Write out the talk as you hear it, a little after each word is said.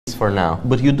for now.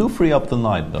 But you do free up the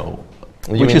knight, though.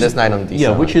 You mean this knight on d7?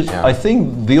 Yeah, which is, I think,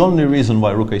 the only reason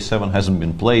why rook a7 hasn't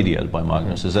been played yet by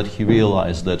Magnus is that he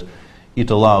realized that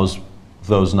it allows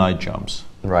those knight jumps.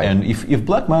 Right. And if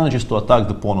black manages to attack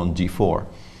the pawn on d4,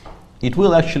 it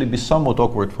will actually be somewhat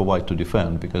awkward for white to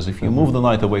defend, because if you move the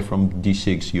knight away from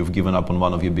d6, you've given up on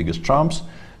one of your biggest trumps,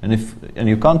 and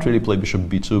you can't really play bishop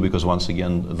b2 because once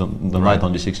again the knight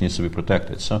on d6 needs to be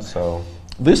protected. So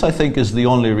this, I think, is the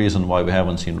only reason why we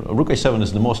haven't seen rook a7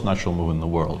 is the most natural move in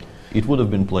the world. It would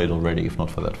have been played already if not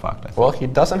for that fact, I think. Well, he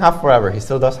doesn't have forever. He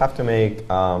still does have to make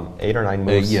 8 or 9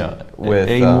 moves. With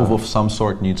a move of some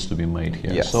sort needs to be made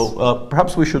here. Yes. So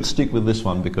perhaps we should stick with this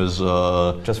one because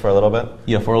just for a little bit.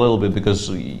 Yeah, for a little bit, because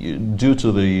due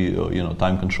to the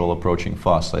time control approaching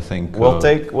fast, I think we'll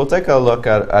take a look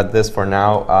at this for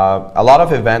now. A lot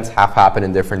of events have happened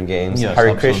in different games. Yes,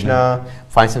 Hare Krishna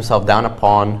finds himself down a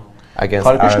pawn against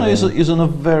Hare Krishna is in a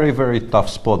very, very tough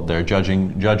spot there,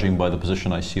 judging by the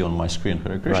position I see on my screen.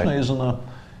 Hare Krishna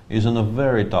is in a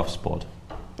very tough spot.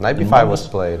 Knight b5 was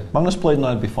played. Magnus played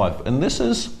knight b5, and this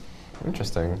is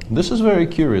interesting. This is very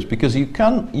curious because you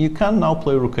can now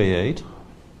play rook a8,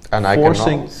 and I can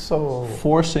also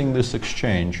forcing this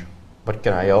exchange. But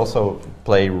can I also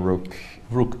play rook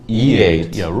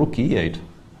e8? Yeah, rook e8.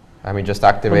 I mean, just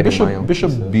activating my own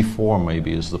bishop pieces. b4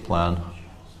 maybe is the plan.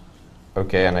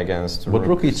 Okay, and against but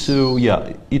rook e2,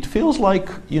 yeah, it feels like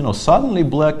suddenly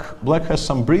black has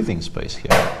some breathing space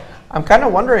here. I'm kind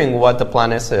of wondering what the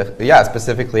plan is.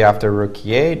 Specifically after rook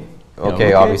e8.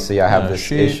 Okay, obviously I have this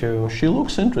issue. She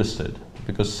looks interested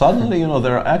because suddenly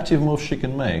there are active moves she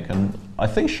can make, and I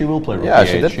think she will play rook e8. Yeah,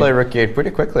 she did play rook e8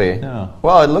 pretty quickly. Yeah.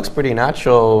 Well, it looks pretty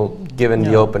natural given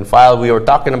the open file. We were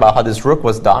talking about how this rook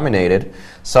was dominated.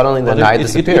 Suddenly the knight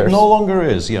disappears. It no longer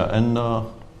is. Yeah, and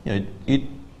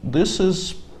this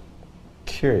is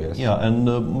curious. Yeah, and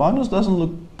Magnus doesn't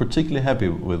look particularly happy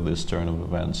with this turn of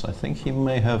events. I think he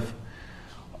may have.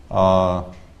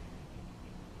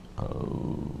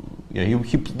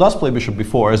 He does play bishop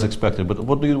b4 as expected, but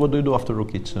what do you do after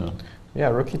rook e2? Yeah,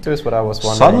 rook e2 is what I was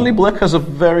wondering. Suddenly, black has a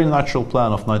very natural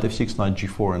plan of knight f6, knight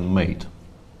g4, and mate.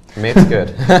 Mate's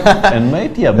good. And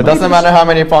mate, yeah. It doesn't matter how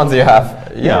many pawns you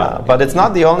have. Yeah, but it's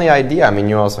not the only idea. I mean,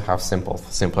 you also have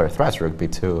simpler threats. Rook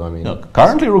b2. I mean,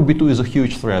 currently rook b2 is a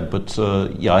huge threat, but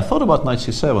I thought about knight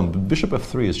c7. But bishop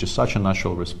f3 is just such a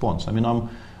natural response. I mean,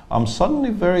 I'm suddenly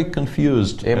very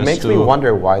confused. It makes me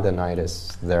wonder why the knight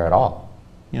is there at all.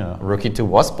 Yeah, rook e2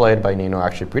 was played by Nino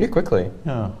actually pretty quickly.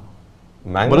 Yeah.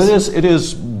 Magnus, but it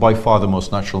is by far the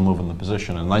most natural move in the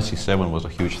position, and knight c7 was a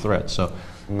huge threat. So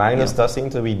Magnus does seem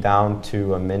to be down to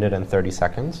 1 minute and 30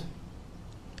 seconds.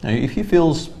 If he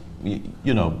feels,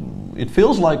 it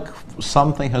feels like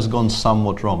something has gone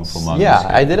somewhat wrong for Magnus. Yeah,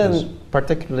 I didn't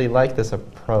particularly like this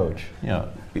approach. Yeah,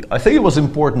 I think it was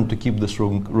important to keep this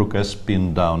rook as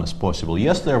pinned down as possible.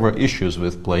 Yes, there were issues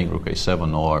with playing rook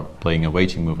a7 or playing a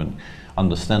waiting move, and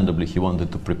understandably he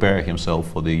wanted to prepare himself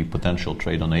for the potential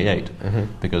trade on a8,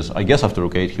 because I guess after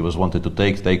rook 8 he was wanted to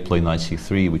take play knight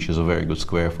c3, which is a very good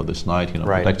square for this knight,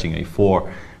 protecting a4,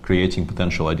 creating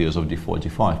potential ideas of d4,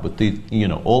 d5.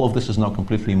 But all of this is now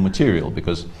completely immaterial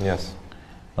because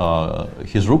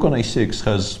his rook on a6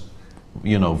 has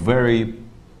very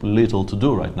little to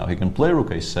do right now. He can play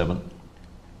rook a7.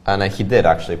 And he did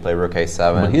actually play rook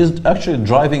a7. But he's actually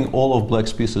driving all of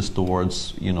black's pieces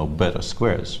towards, better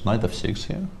squares. Knight f6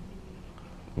 here.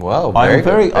 Well,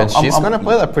 and she's going to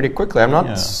play that pretty quickly. I'm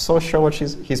not so sure what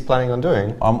he's planning on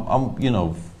doing.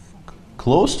 I'm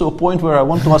close to a point where I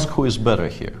want to ask who is better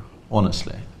here,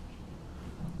 honestly.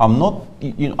 I'm not,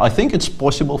 I think it's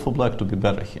possible for black to be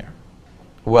better here.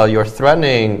 Well, you're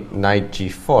threatening knight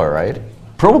g4, right?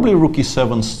 Probably rook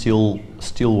e7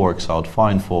 still works out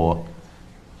fine for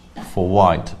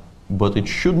white, but it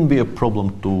shouldn't be a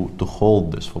problem to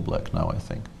hold this for black now, I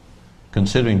think,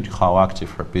 considering how active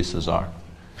her pieces are.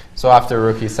 So after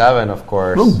rook e7, of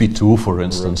course, rook b2, for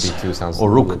instance, rook b2 sounds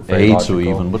or rook a2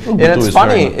 even. But rook and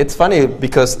b2 it's funny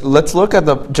because let's look at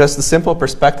just the simple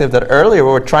perspective that earlier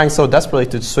we were trying so desperately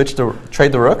to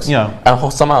trade the rooks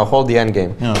and somehow hold the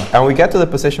endgame, and we get to the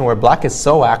position where black is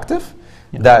so active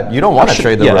that you don't want to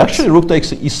trade the rooks. Actually, rook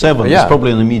takes e7 is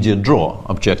probably an immediate draw,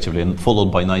 objectively, and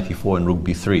followed by knight e4 and rook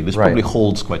b3. This probably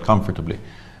holds quite comfortably.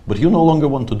 But you no longer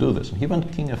want to do this. And he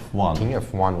went king f1. King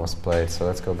f1 was played, so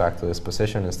let's go back to this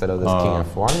position instead of this king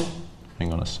f1.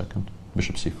 Hang on a second.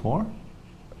 Bishop c4.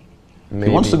 Maybe.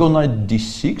 He wants to go knight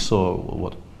d6 or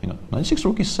what? Knight 6,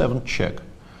 rook e7, check.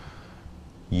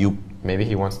 Maybe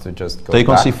he wants to just go take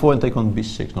back. on c4 and take on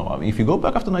b6. No, I mean, if you go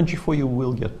back after knight g4, you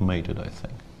will get mated, I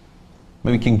think.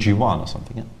 Maybe king g1 or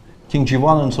something. Yeah? King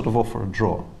g1 and sort of offer a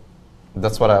draw.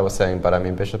 That's what I was saying, but I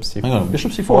mean bishop c4. Hang on,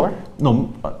 bishop c4?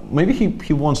 No, maybe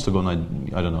he wants to go, I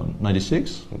don't know,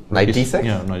 96? Knight d6?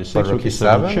 Yeah, 96, rook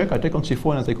e7 check. I take on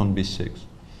c4 and I take on b6.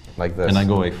 Like this. And I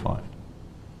go a5.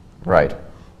 Right.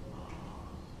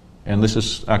 And this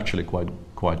is actually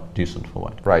quite decent for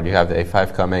white. Right, you have the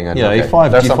a5 coming. And yeah, okay,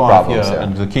 a5, there's d5, some problems, yeah,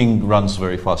 and the king runs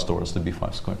very fast towards the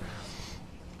b5 square.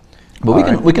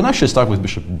 But we can actually start with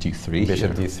bishop d3.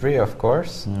 Bishop d3, of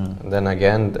course. Yeah. And then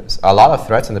again, a lot of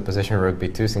threats in the position. Rook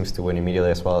b2 seems to win immediately,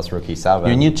 as well as rook e7.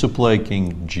 You need to play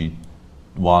king g1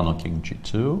 or king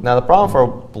g2. Now the problem for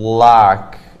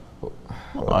black,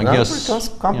 I guess it's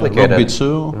complicated. Rook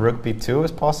b2. Rook b2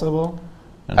 is possible.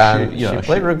 And she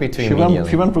played rook b2 immediately.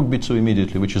 She went rook b2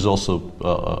 immediately, which is also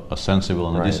a sensible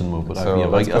and a decent move. But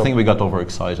so I think we got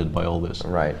overexcited by all this.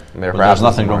 Right. But there's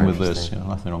nothing wrong with this. Yeah,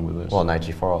 nothing wrong with this. Well, knight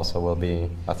g4 also will be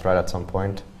a threat at some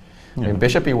point. Yeah. I mean,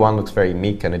 bishop e1 looks very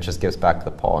meek, and it just gives back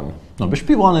the pawn. No, bishop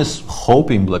e1 is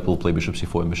hoping black will play bishop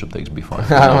c4 and bishop takes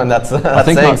b5. And that's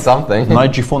saying something.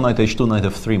 Knight g4, knight h2, knight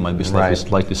f3 might be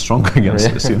slightly stronger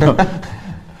against this.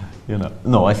 You know.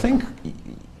 No, I think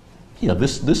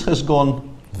this has gone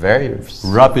very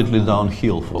rapidly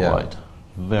downhill for white,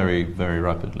 very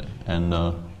rapidly, and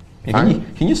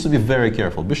he needs to be very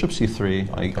careful. Bishop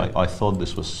c3. I thought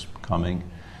this was coming,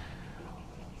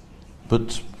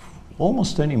 but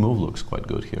almost any move looks quite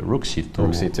good here. Rook c2,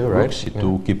 rook c2, right? Rook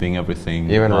c2, keeping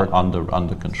everything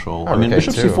under control. I mean,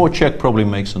 bishop c4 check probably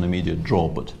makes an immediate draw,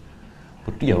 but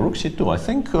yeah, rook c2. I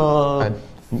think.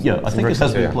 I think it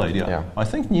has been played. Yeah. I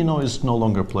think Nino is no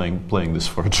longer playing this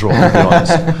for a draw, to be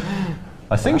honest.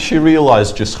 I think she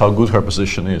realized just how good her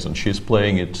position is, and she's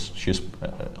playing it.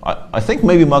 I think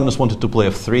maybe Magnus wanted to play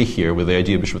f3 here with the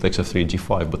idea bishop takes f3,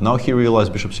 d5, but now he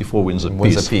realized bishop c4 wins a piece.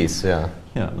 Wins a piece, yeah.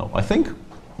 Yeah, no, I think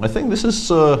this is.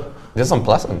 This is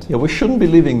unpleasant. Yeah, we shouldn't be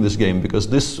leaving this game because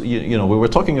this, we were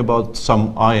talking about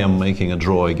some IM making a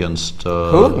draw against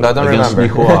who? I don't remember.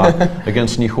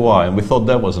 Against Nihua, and we thought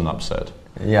that was an upset.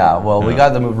 Yeah, well, we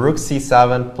got the move rook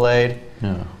c7 played.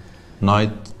 Yeah,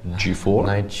 knight g4.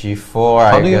 Knight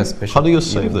g4. I guess bishop. How do you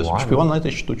save this? Bishop e1, knight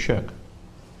h2 check.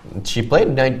 She played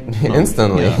knight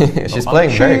instantly. Yeah. She's playing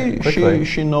very quickly.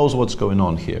 She knows what's going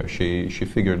on here. She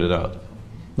figured it out.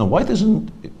 No, white is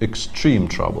in extreme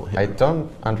trouble here. I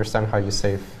don't understand how you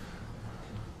save.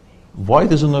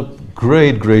 White is in a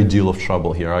great deal of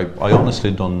trouble here. I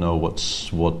honestly don't know what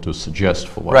to suggest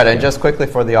for white. Right, and just quickly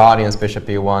for the audience, bishop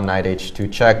e1, knight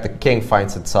h2 check. The king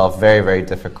finds itself very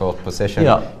difficult position.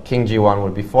 Yeah. King g1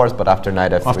 would be forced, but after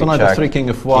knight f3 after knight f3, king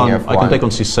f1, I can take on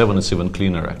c7. It's even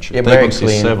cleaner actually. Yeah, very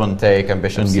clean. C7, take and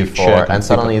bishop c4, and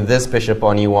suddenly this bishop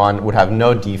on e1 would have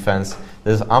no defense.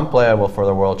 This is unplayable for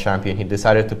the world champion. He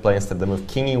decided to play instead the move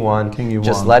king e1,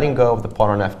 just letting go of the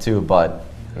pawn on f2. But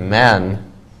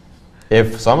man,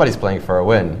 if somebody's playing for a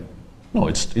win, no,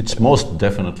 it's most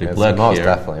definitely black here. It's most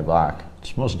definitely black.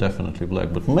 It's most definitely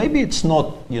black. But maybe it's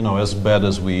not as bad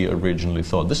as we originally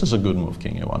thought. This is a good move,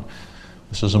 king e1.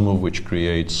 This is a move which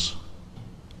creates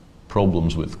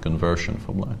problems with conversion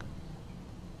for black.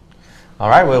 All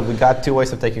right, well, we got two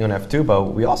ways of taking on f2, but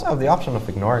we also have the option of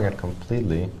ignoring it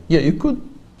completely. Yeah, you could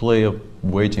play a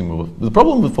waiting move. The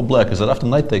problem for black is that after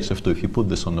knight takes f2, if you put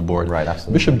this on the board, right,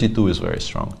 absolutely. Bishop d2 is very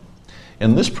strong.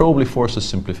 And this probably forces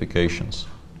simplifications.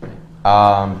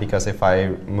 Because if I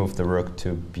move the rook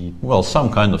to b... Well,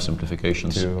 some kind of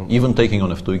simplifications. Even taking on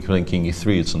f2, playing king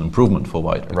e3, it's an improvement for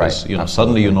white. Because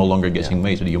suddenly you're no longer getting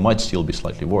mated. You might still be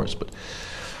slightly worse, but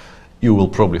you will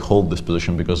probably hold this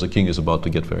position because the king is about to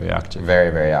get very active.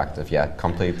 Very active, yeah.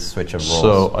 Complete switch of roles.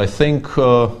 So I think,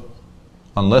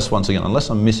 unless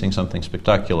I'm missing something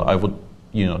spectacular, I would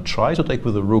try to take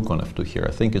with the rook on f2 here.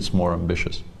 I think it's more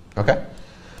ambitious. Okay.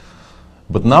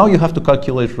 But now you have to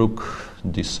calculate rook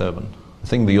d7. I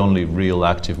think the only real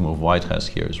active move white has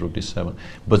here is rook d7.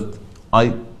 But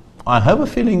I have a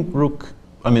feeling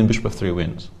bishop f3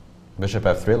 wins. Bishop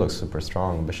f3 looks super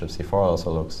strong. Bishop c4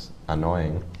 also looks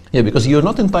annoying. Yeah, because you're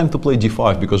not in time to play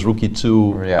d5 because rook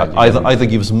e2 either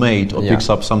gives mate or picks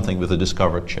up something with a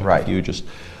discovered check. Right. You just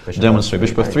demonstrate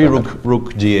bishop f3,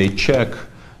 rook d8 check,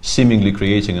 seemingly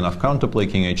creating enough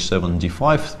counterplay, king h7,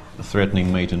 d5,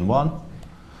 threatening mate in 1.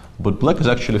 But black is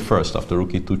actually first after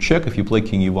rook e2 check. If you play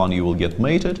king e1, you will get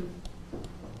mated.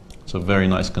 It's a very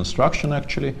nice construction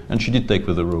actually. And she did take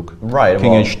with the rook. Right.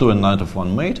 King h2 and knight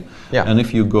f1 mate. Yeah. And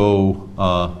if you go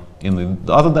in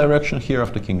the other direction here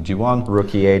after king d1, rook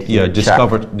e8. Yeah,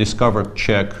 discovered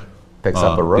check. Picks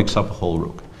up a rook. Picks up a whole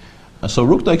rook. So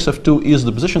rook takes f2 is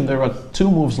the position. There are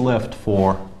two moves left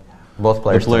for Both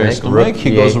players, to make.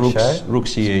 He goes rook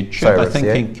c8 check. I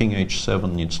think king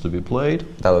h7 needs to be played.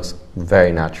 That looks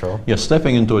very natural. Yeah,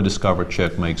 stepping into a discovered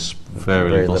check makes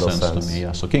very little sense to me.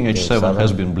 Yeah, so king h7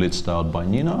 has been blitzed out by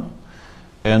Nino.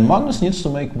 And Magnus needs to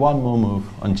make one more move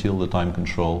until the time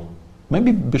control.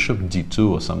 Maybe bishop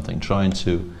d2 or something, trying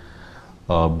to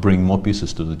bring more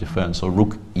pieces to the defense. Or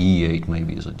rook e8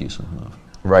 maybe is a decent move.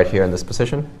 Right here in this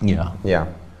position? Yeah. Yeah.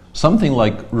 Something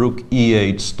like rook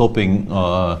e8 stopping.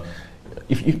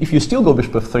 If you still go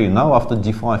bishop f3, now after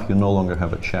d5 you no longer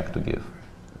have a check to give.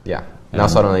 Yeah. Now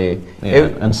suddenly...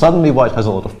 and suddenly white has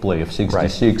a lot of play, f6,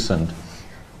 d6, and...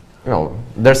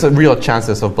 there's a real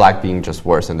chances of black being just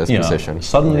worse in this position.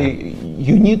 Suddenly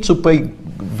you need to pay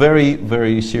very,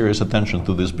 very serious attention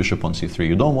to this bishop on c3.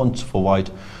 You don't want for white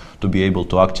to be able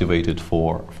to activate it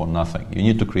for nothing. You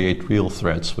need to create real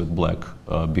threats with black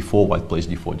before white plays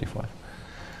d4, d5.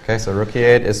 Okay, so rook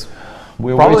e8 is...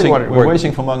 We're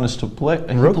waiting for Magnus to play.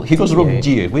 He goes rook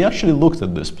d8. We actually looked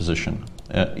at this position.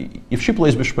 If she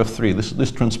plays bishop f3,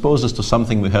 this transposes to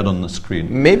something we had on the screen.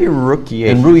 Maybe rook e8.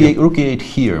 And rook e8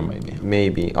 here, maybe.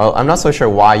 Maybe. I'm not so sure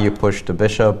why you pushed the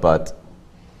bishop, but...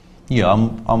 Yeah,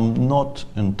 I'm not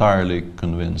entirely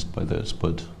convinced by this,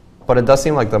 but... But it does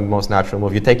seem like the most natural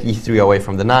move. You take e3 away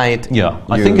from the knight. Yeah,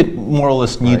 I think it more or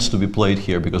less needs to be played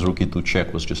here because rook e2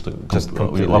 check was just a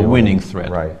winning threat.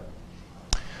 Right.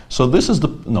 So this is the...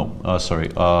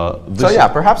 so yeah,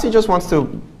 perhaps he just wants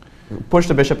to push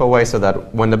the bishop away so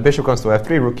that when the bishop comes to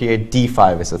f3, rook e8,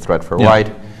 d5 is a threat for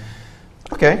white.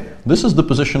 Okay. This is the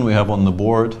position we have on the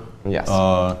board. Yes.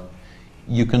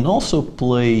 You can also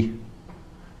play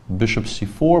bishop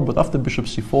c4, but after bishop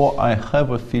c4, I have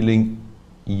a feeling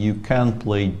you can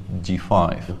play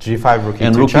d5. g5, rook e2 check?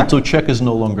 And rook e2 check is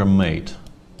no longer mate.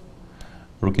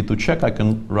 Rook e2 check, I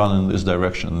can run in this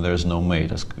direction. There's no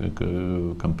mate as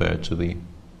compared to the...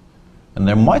 And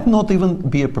there might not even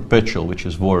be a perpetual, which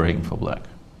is worrying for black.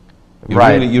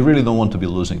 You really don't want to be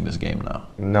losing this game now.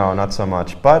 No, not so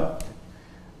much. But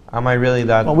am I really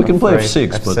that... Well, we can play f6,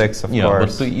 f6 but of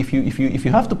course. But if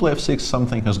you have to play f6,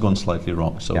 something has gone slightly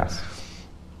wrong. So yes.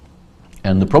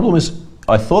 And the problem is,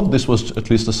 I thought this was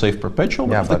at least a safe perpetual,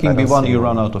 but after king b1 you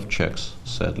run out of checks,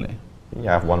 sadly. You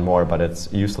have one more, but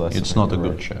it's useless. It's not a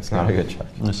good check. It's not a good check.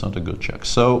 It's not a good check.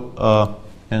 So,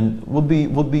 and would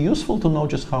be useful to know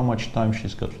just how much time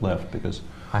she's got left, because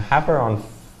I have her on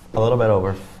a little bit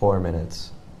over 4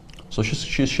 minutes. So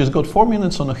she's got 4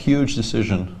 minutes on a huge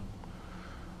decision,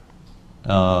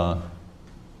 and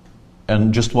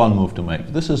just one move to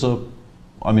make. This is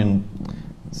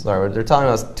sorry, they're telling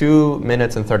us 2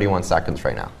 minutes and 31 seconds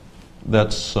right now.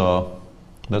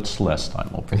 That's less time,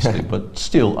 obviously, but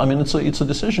still, it's a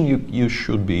decision you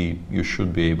should be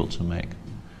able to make.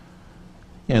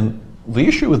 And the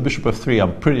issue with bishop f3,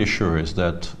 I'm pretty sure, is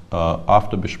that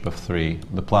after bishop f3,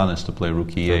 the plan is to play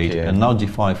rook e8, and now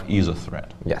d5 is a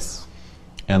threat. Yes.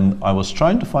 And I was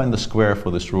trying to find the square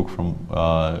for this rook from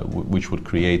which would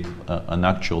create an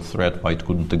actual threat white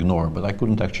couldn't ignore, but I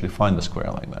couldn't actually find the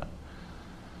square like that.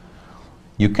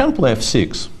 You can play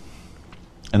f6.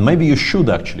 And maybe you should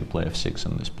actually play f6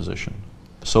 in this position,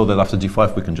 so that after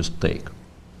d5 we can just take.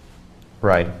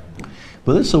 Right.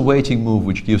 But it's a waiting move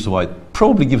which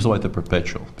probably gives white a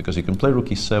perpetual, because you can play rook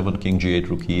e7, king g8,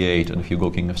 rook e8, and if you go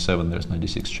king f7, there's knight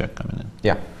d6 check coming in.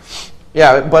 Yeah.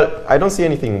 Yeah, but I don't see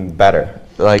anything better.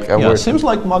 It seems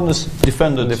like Magnus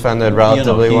defended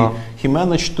relatively well. He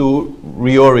managed to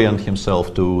reorient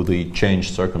himself to the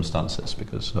changed circumstances,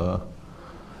 because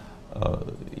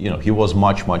he was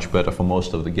much better for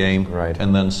most of the game, right.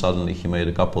 And then suddenly he made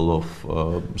a couple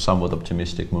of somewhat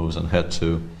optimistic moves and had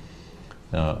to,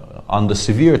 under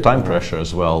severe time pressure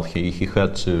as well, he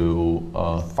had to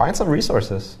find some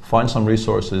resources.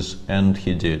 And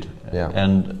he did. Yeah.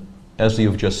 And as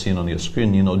you've just seen on your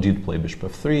screen, Nino did play bishop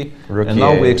f3, rook and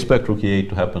now we expect rook e8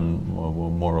 to happen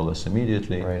more or less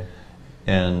immediately. Right.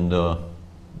 And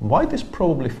white is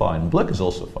probably fine. Black is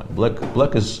also fine.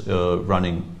 Black is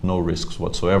running no risks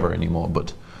whatsoever anymore.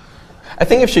 But I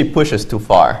think if she pushes too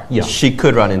far, she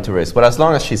could run into risk. But as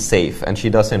long as she's safe and she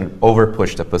doesn't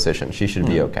over-push the position, she should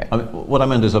be okay. What I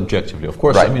meant is objectively. Of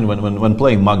course, right. When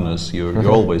playing Magnus, you're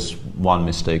always one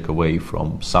mistake away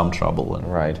from some trouble. And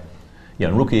right. Yeah,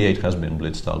 and rook e8 has been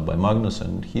blitzed out by Magnus,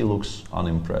 and he looks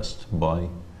unimpressed by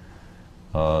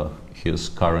his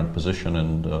current position,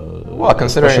 and well,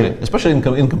 considering especially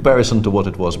in comparison to what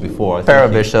it was before. I pair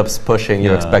of bishops pushing,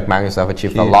 you expect Magnus to have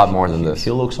achieved a lot more than this.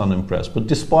 He looks unimpressed, but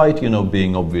despite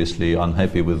being obviously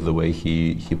unhappy with the way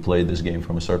he played this game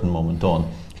from a certain moment on,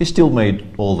 he still made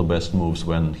all the best moves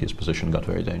when his position got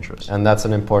very dangerous. And that's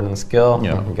an important skill.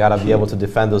 Yeah. You gotta be able to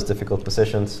defend those difficult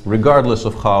positions, regardless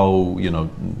of how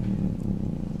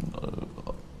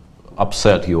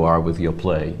upset you are with your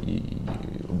play,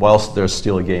 whilst there's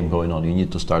still a game going on, you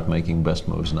need to start making best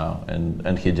moves now,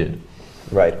 and he did,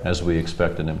 right, as we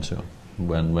expected him to,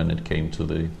 when it came to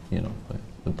the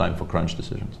the time for crunch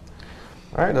decisions.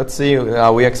 All right, let's see.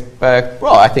 We expect.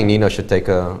 Well, I think Nino should take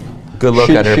a good look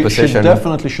at her position. She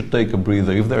definitely should take a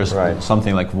breather. If there's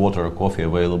something like water or coffee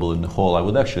available in the hall, I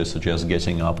would actually suggest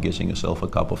getting up, getting yourself a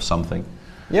cup of something.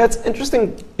 Yeah, it's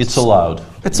interesting. It's allowed.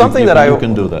 It's something you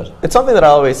can do that. It's something that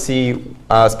I always see,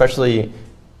 especially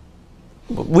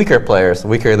weaker players,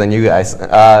 weaker than you guys.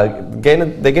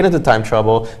 They get into time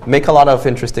trouble, make a lot of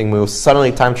interesting moves.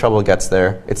 Suddenly, time trouble gets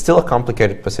there. It's still a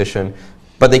complicated position,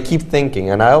 but they keep thinking.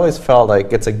 And I always felt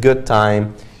like it's a good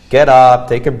time. Get up,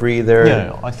 take a breather.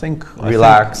 Yeah, I think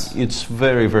relax. It's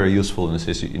very, very useful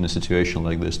in a situation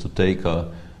like this to take a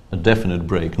definite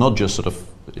break, not just sort of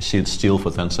sit still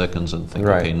for 10 seconds and think,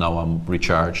 okay, now I'm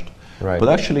recharged. Right. But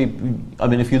actually, I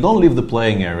mean, if you don't leave the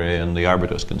playing area and the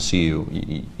arbiters can see you,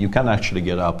 you can actually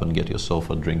get up and get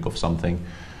yourself a drink of something,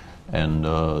 and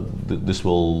this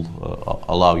will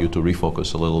allow you to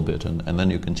refocus a little bit, and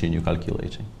then you continue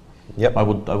calculating. Yep. I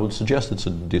would suggest it's a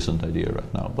decent idea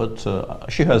right now, but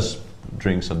she has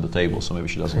drinks at the table, so maybe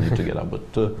she doesn't need to get up.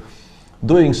 But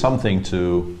doing something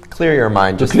to clear your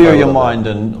mind,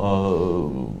 and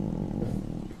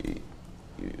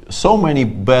so many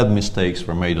bad mistakes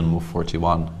were made on move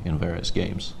 41 in various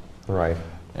games. Right.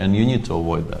 And you need to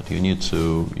avoid that. You need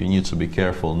to be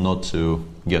careful not to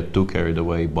get too carried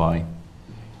away by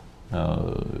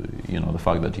the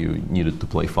fact that you needed to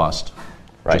play fast.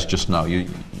 Right. Just now.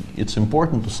 It's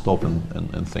important to stop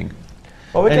and think.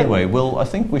 Well, anyway, I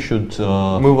think we should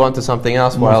move on to something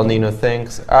else while Nino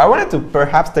thinks. I wanted to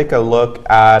perhaps take a look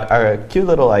at a cute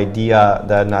little idea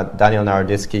that Daniel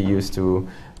Naroditsky used to.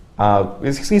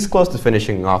 He's close to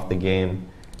finishing off the game.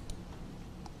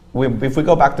 If we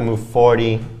go back to move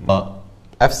 40,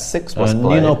 F6 was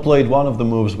played. Nino played one of the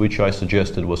moves which I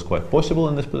suggested was quite possible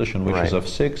in this position, which is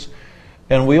F6.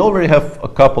 And we already have a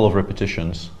couple of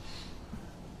repetitions.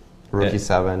 Rook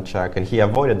E7 check, and he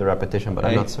avoided the repetition, but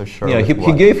I'm not so sure. Yeah,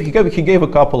 he gave a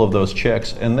couple of those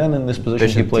checks, and then in this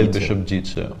position he played D2. Bishop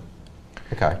D2.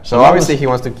 Okay, so obviously he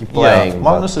wants to keep playing. Yeah,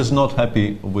 Magnus is not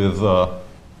happy with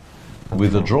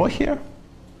the draw here,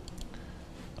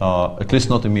 at least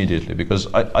not immediately, because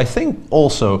I think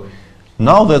also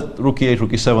now that Rook E8,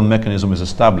 Rook E7 mechanism is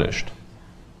established,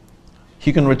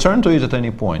 he can return to it at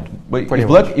any point. But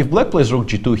if Black plays Rook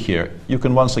G2 here, you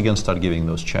can once again start giving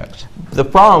those checks. The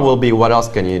problem will be, what else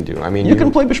can you do? I mean, you can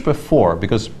play Bishop F4,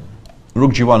 because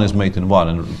Rook G1 is mate in 1,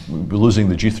 and losing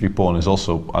the G3 pawn is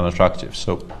also unattractive.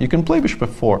 So you can play Bishop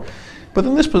F4. But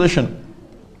in this position,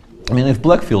 I mean, if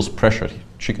Black feels pressured,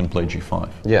 she can play G5.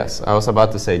 Yes, I was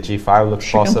about to say G5 looks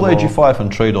possible. She can play G5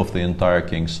 and trade off the entire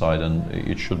king side, and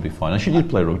it should be fine. And she did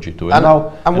play Rook G2. And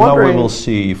now we will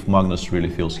see if Magnus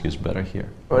really feels he's better here.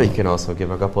 Well, he can also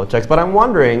give a couple of checks. But I'm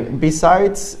wondering,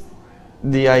 besides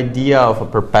the idea of a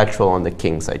perpetual on the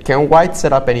king side, can White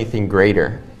set up anything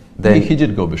greater than... He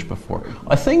did go Bishop F4.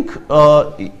 I think...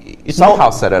 somehow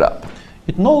set it up.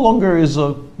 It no longer is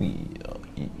a...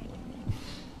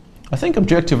 I think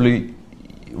objectively,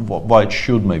 White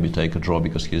should maybe take a draw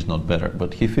because he's not better,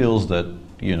 but he feels that,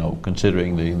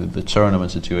 considering the tournament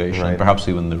situation, and perhaps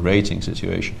even the rating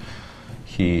situation,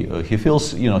 he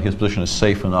feels his position is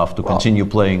safe enough to continue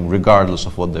playing regardless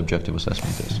of what the objective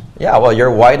assessment is. Yeah, well,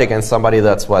 you're White against somebody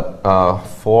that's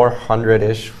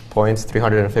 400-ish points,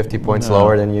 350 points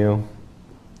lower than you.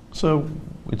 So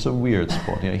it's a weird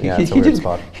spot. Yeah, it's a weird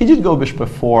spot. He did go Bishop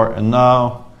F4, and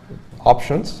now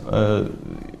options.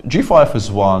 G5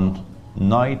 is 1.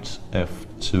 Knight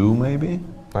F2 maybe?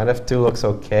 Knight F2 looks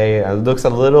okay. It looks a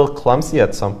little clumsy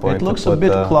at some point. It looks a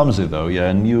bit clumsy though, yeah,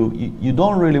 and you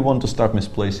don't really want to start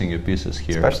misplacing your pieces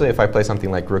here. Especially if I play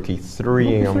something like Rook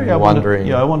E3, I'm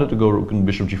wondering... I wanted to go Rook and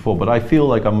Bishop G4, but I feel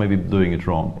like I'm maybe doing it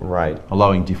wrong. Right.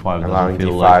 Allowing D5. Allowing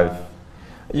D5.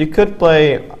 You could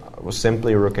play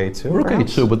simply Rook A2, Rook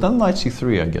perhaps? A2, but then Knight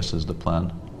C3 I guess is the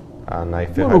plan.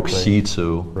 Knight Rook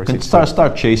C2. Rook can C2.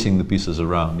 Start chasing the pieces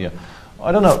around, yeah.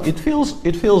 I don't know. It feels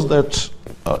that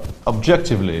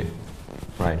objectively,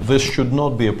 this should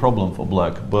not be a problem for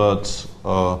Black. But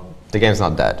the game's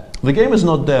not dead. The game is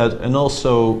not dead, and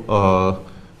also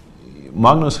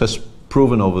Magnus has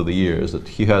proven over the years that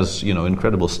he has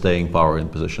incredible staying power in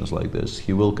positions like this.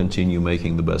 He will continue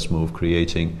making the best move,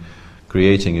 creating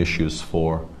issues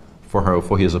for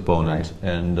his opponent,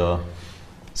 and.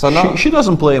 So she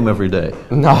doesn't play him every day.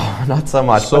 No, not so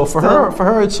much. So for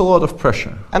her, it's a lot of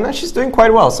pressure. And then she's doing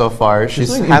quite well so far.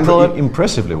 She's handled it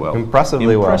impressively well.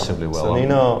 Impressively well.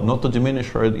 So not to diminish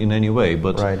her in any way,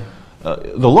 but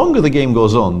the longer the game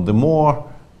goes on, the more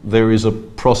there is a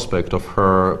prospect of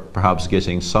her perhaps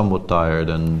getting somewhat tired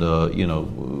and you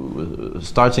know,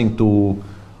 starting to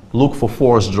look for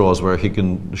forced draws where she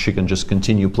can just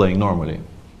continue playing normally.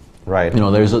 Right. You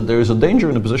know, there is a danger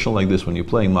in a position like this when you're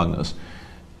playing Magnus,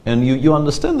 and you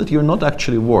understand that you're not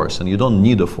actually worse and you don't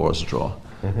need a forced draw,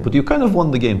 but you kind of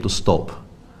want the game to stop.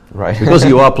 Right. Because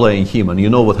you are playing him and you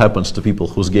know what happens to people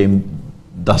whose game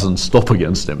doesn't stop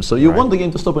against him. So you want the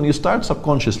game to stop and you start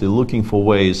subconsciously looking for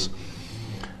ways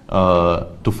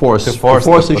to force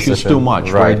issues too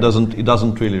much, where it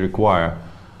doesn't really require.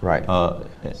 Right.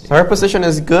 So her position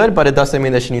is good, but it doesn't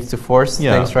mean that she needs to force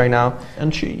things right now.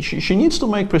 And she needs to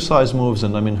make precise moves,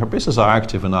 and I mean her pieces are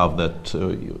active enough that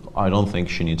I don't think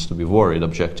she needs to be worried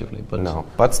objectively. But no,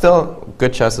 but still,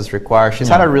 good chess is required. She's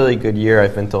had a really good year.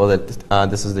 I've been told that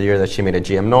this is the year that she made a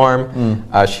GM norm.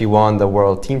 She won the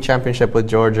World Team Championship with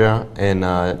Georgia in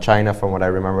China, from what I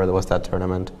remember. There was that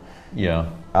tournament. Yeah.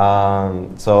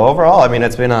 So overall, I mean,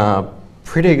 it's been a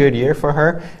pretty good year for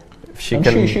her. She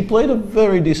played a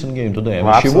very decent game today. I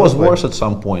mean, she was worse at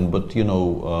some point, but you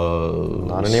know,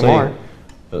 not anymore.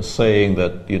 Saying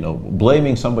that, you know,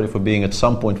 blaming somebody for being at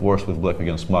some point worse with black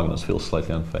against Magnus feels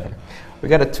slightly unfair. We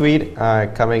got a tweet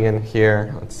coming in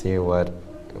here. Let's see what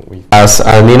we. As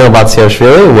Nino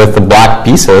Batsiasvili with the black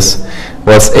pieces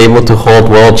was able to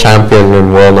hold world champion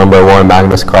and world #1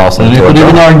 Magnus Carlsen. And you could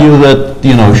even argue that,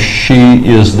 you know, she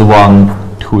is the one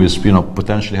who is, you know,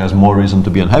 potentially has more reason to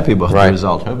be unhappy about the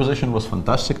result. Her position was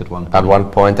fantastic at one point. At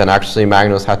one point, and actually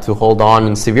Magnus had to hold on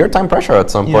in severe time pressure at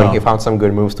some point. He found some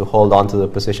good moves to hold on to the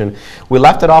position. We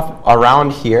left it off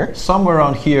around here. Somewhere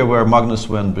around here where Magnus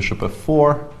went bishop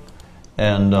f4,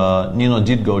 and Nino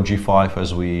did go g5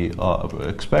 as we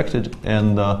expected,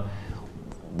 and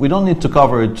we don't need to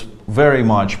cover it very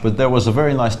much, but there was a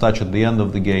very nice touch at the end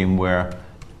of the game where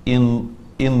in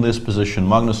this position,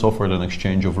 Magnus offered an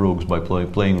exchange of rooks by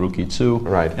playing rook e2.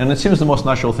 Right. And it seems the most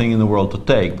natural thing in the world to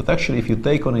take. But actually, if you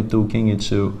take on e2, king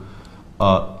e2,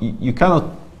 you cannot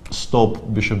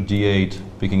stop bishop d8,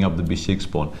 picking up the b6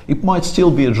 pawn. It might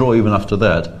still be a draw even after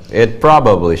that. It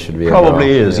probably should be Probably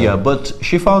is, yeah. But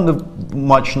she found a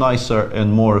much nicer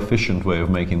and more efficient way of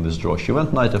making this draw. She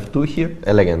went knight f2 here.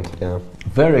 Elegant, yeah.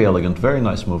 Very elegant, very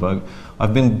nice move.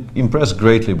 I've been impressed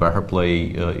greatly by her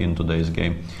play in today's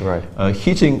game. Right.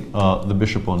 Hitting the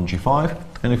bishop on g5,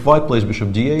 and if white plays bishop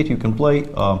d8, you can play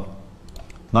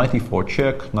knight e4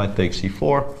 check, knight takes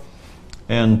e4,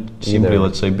 and simply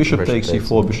let's say bishop takes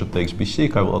e4, bishop takes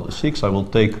b6. I will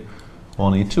take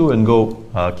on e2 and go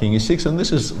king e6, and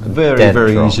this is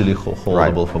very easily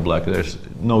holdable for black. There's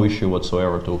no issue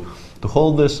whatsoever to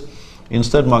hold this.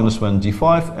 Instead, Magnus went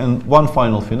d5, and one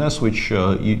final finesse, which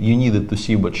you needed to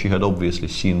see, but she had obviously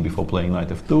seen before playing knight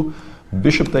f2.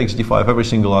 Bishop takes d5, every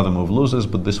single other move loses,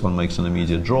 but this one makes an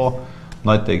immediate draw.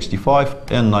 Knight takes d5,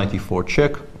 and knight e4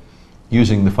 check,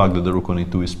 using the fact that the rook on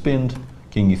e2 is pinned.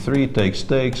 King e3, takes,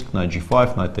 knight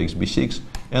g5, knight takes b6,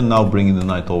 and now bringing the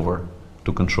knight over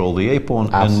to control the a-pawn,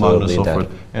 and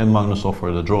Magnus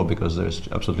offered a draw because there's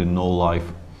absolutely no life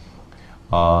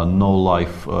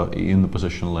in the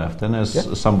position left. And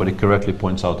as somebody correctly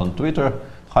points out on Twitter,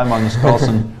 hi Magnus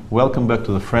Carlsen, welcome back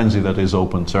to the frenzy that is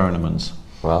open tournaments.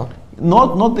 Well,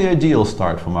 not the ideal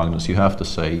start for Magnus, you have to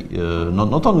say.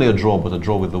 Not only a draw, but a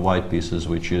draw with the white pieces,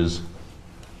 which is,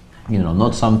 you know,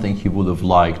 not something he would have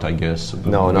liked, I guess.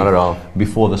 No, not at all.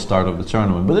 Before the start of the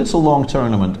tournament, but it's a long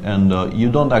tournament, and you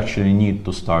don't actually need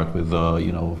to start with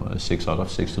you know, 6 out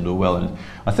of 6 to do well in it.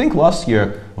 I think last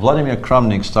year Vladimir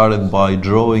Kramnik started by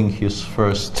drawing his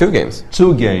first two games,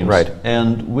 right,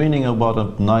 and winning about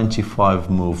a 95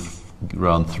 move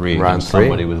round 3 against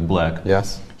somebody with black.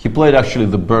 Yes, he played actually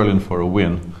the Berlin for a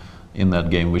win in that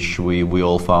game, which we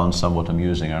all found somewhat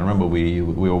amusing. I remember we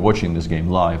were watching this game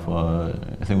live. I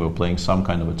think we were playing some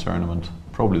kind of a tournament,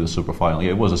 probably the super final.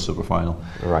 Yeah, it was a super final.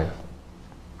 Right.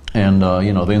 And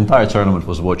you know, the entire tournament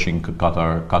was watching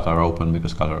QATAR Open,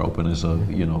 because QATAR Open is a,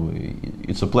 you know,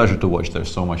 it's a pleasure to watch. There's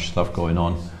so much stuff going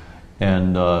on.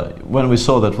 And when we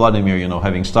saw that Vladimir, you know,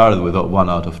 having started with 1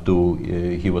 out of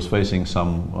 2, he was facing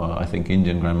some, I think,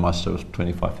 Indian Grandmaster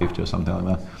 2550 or something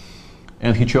like that.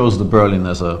 And he chose the Berlin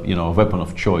as a, you know, weapon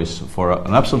of choice for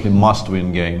an absolutely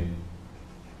must-win game.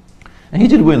 And he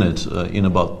did win it in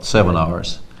about 7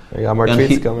 hours. We got more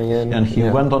tweets coming in. And he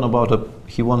went on about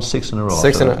he won 6 in a row.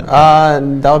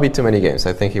 That would be too many games.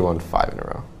 I think he won 5 in a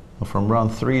row. From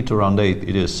round 3 to round 8,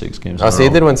 it is 6 games in a row. So he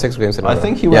did win 6 games in a row. I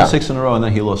think he won 6 in a row, and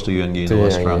then he lost to Yuan Gi in the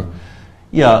last round.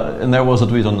 Yeah, and there was a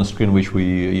tweet on the screen which we,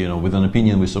 you know, with an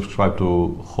opinion we subscribe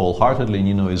to wholeheartedly.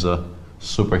 Nino is a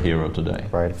superhero today.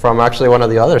 Right, from actually one of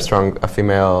the other strong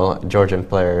female Georgian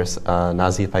players,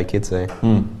 Nazi Paikidze,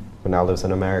 who now lives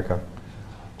in America.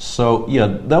 So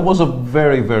yeah, that was a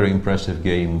very, very impressive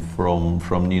game from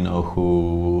Nino,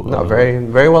 who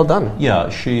very well done. Yeah,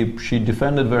 she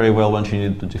defended very well when she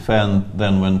needed to defend.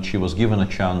 Then when she was given a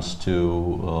chance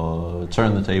to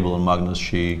turn the table on Magnus,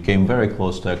 she came very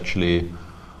close to actually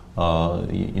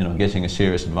getting a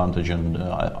serious advantage. And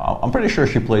I'm pretty sure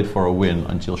she played for a win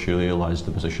until she realized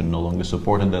the position no longer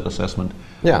supported that assessment.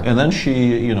 Yeah, and then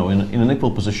she, in an equal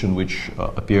position, which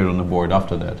appeared on the board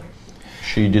after that,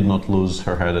 she did not lose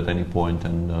her head at any point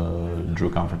and drew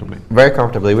comfortably. Very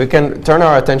comfortably. We can turn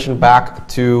our attention back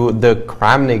to the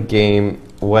Kramnik game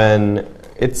when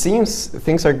it seems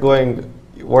things are going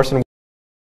worse and worse.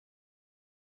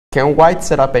 Can White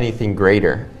set up anything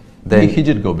greater? He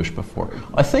did go bishop before.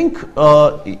 I think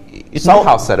it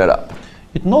somehow set it up.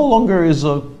 It no longer is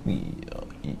a.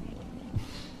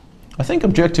 I think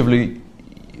objectively,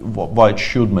 White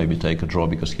should maybe take a draw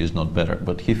because he's not better,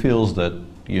 but he feels that,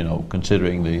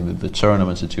 considering the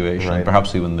tournament situation, right,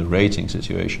 perhaps even the rating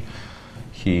situation,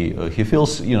 he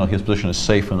feels his position is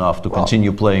safe enough to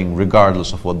continue playing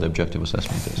regardless of what the objective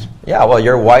assessment is. Yeah, well,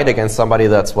 you're White against somebody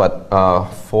that's what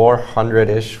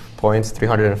 400-ish points,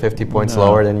 350 points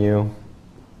lower than you.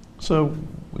 So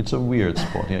it's a weird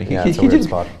spot. Yeah, it's a weird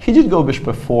spot. He did go bishop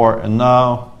before, and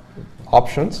now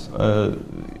options.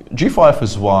 G5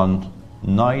 is one.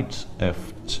 Knight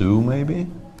F2 maybe.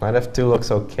 Knight F2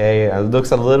 looks okay. It looks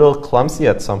a little clumsy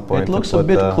at some point. It looks a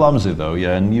bit clumsy though,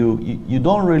 yeah, and you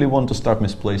don't really want to start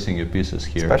misplacing your pieces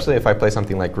here. Especially if I play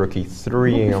something like rook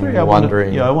E3, I'm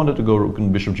wondering. I wanted to go rook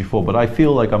and bishop G4, but I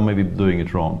feel like I'm maybe doing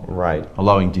it wrong. Right.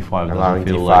 Allowing D5 Allowing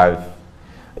doesn't feel D5. like...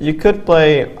 You could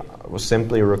play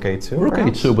simply rook A2, Rook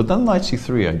perhaps? A2, but then Knight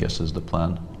C3 I guess is the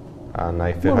plan.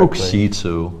 Knight rook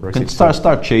C2. Rook can C2.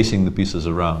 Start chasing the pieces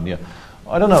around, yeah.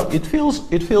 I don't know, it feels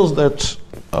that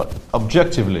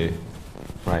objectively,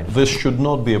 right, this should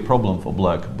not be a problem for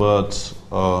Black, but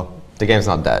the game's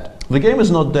not dead. The game is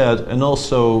not dead, and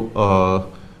also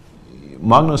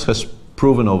Magnus has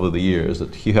proven over the years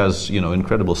that he has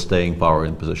incredible staying power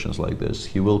in positions like this.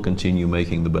 He will continue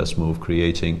making the best move,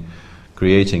 creating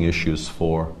issues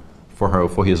for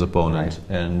his opponent,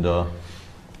 right, and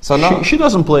so she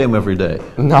doesn't play him every day.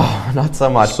 No, not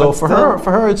so much. So for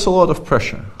her, it's a lot of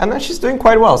pressure. And then she's doing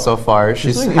quite well so far.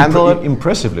 She's handled it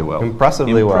impressively well.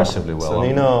 Impressively well. So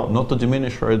Nino, not to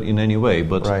diminish her in any way,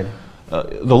 but right,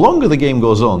 the longer the game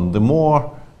goes on, the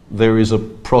more there is a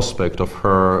prospect of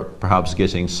her perhaps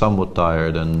getting somewhat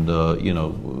tired and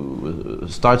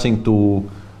starting to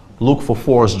look for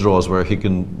forced draws where she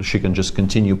can just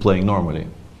continue playing normally.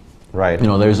 Right.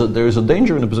 There is a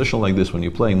danger in a position like this when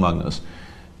you're playing Magnus.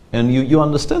 And you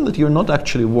understand that you're not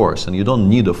actually worse and you don't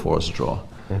need a forced draw.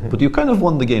 Mm-hmm. But you kind of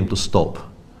want the game to stop.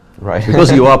 Right. Because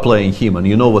you are playing him and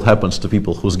you know what happens to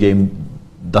people whose game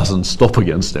doesn't stop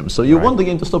against him. So you want the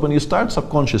game to stop and you start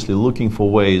subconsciously looking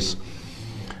for ways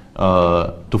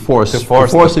to force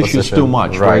issues too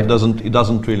much, right? It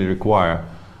doesn't really require.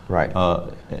 Right.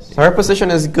 So her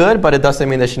position is good, but it doesn't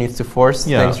mean that she needs to force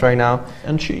things right now.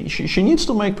 And she needs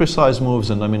to make precise moves,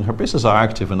 and I mean her pieces are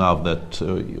active enough that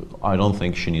I don't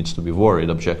think she needs to be worried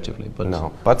objectively. But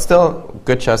no, but still,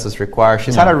 good chess is required.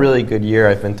 She's had a really good year.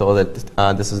 I've been told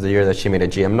that this is the year that she made a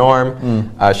GM norm.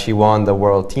 She won the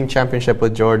World Team Championship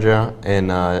with Georgia in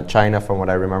China, from what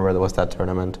I remember. There was that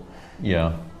tournament.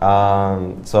 Yeah.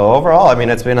 So overall, I mean,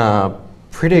 it's been a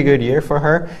pretty good year for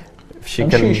her. She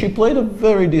played a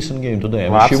very decent game today. I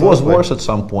mean, she was worse at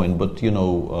some point, but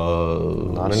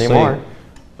not anymore.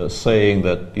 Saying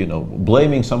that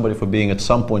blaming somebody for being at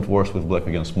some point worse with Black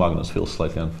against Magnus feels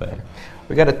slightly unfair.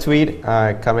 We got a tweet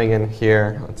coming in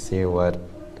here. Let's see what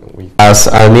we. As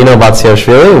Nino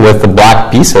Batsiasvili with the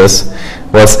black pieces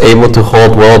was able to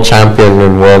hold world champion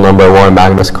and world #1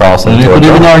 Magnus Carlsen. And you could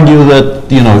even argue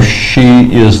that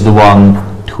she is the one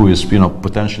who is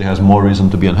potentially has more reason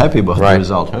to be unhappy about the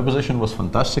result. Her position was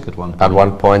fantastic at one point. At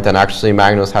one point, and actually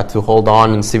Magnus had to hold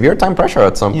on in severe time pressure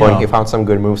at some point. He found some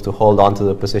good moves to hold on to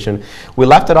the position. We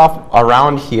left it off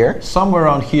around here. Somewhere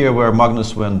around here where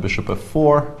Magnus went bishop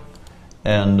f4,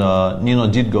 and Nino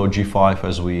did go g5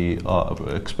 as we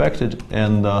expected,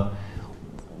 and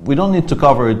we don't need to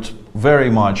cover it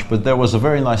very much, but there was a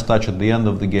very nice touch at the end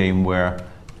of the game where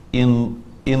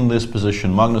in this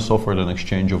position, Magnus offered an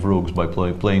exchange of rooks by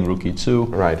playing rook e2.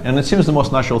 Right. And it seems the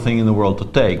most natural thing in the world to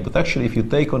take. But actually, if you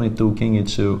take on e2, king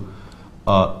e2,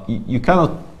 you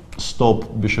cannot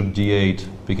stop bishop d8,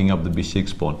 picking up the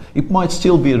b6 pawn. It might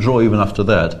still be a draw even after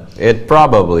that. It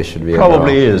probably should be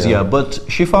Probably is, yeah. But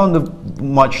she found a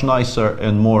much nicer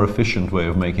and more efficient way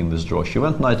of making this draw. She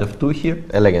went knight f2 here.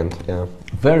 Elegant, yeah.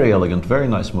 Very elegant, very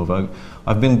nice move.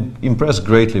 I've been impressed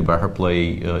greatly by her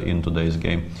play in today's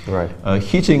game. Right.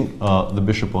 Hitting the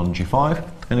bishop on g5,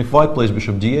 and if white plays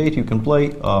bishop d8, you can play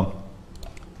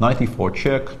knight e4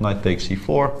 check, knight takes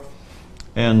e4,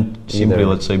 and simply,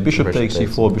 let's say, bishop takes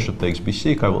e4, bishop takes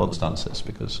b6. I will understand this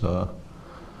because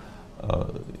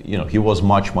you know, he was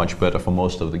much better for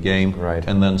most of the game, right.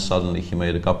 And then suddenly he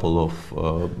made a couple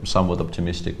of somewhat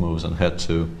optimistic moves and had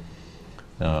to,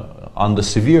 under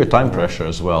severe time pressure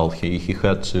as well, he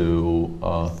had to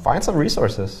find some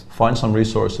resources. Find some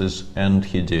resources, and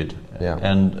he did. Yeah.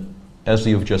 And as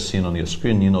you've just seen on your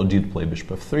screen, Nino did play bishop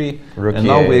f3, rook and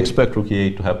now we expect rook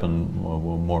e8 to happen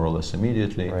more or less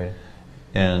immediately. Right.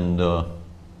 And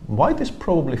white is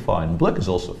probably fine. Black is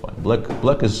also fine.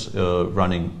 Black is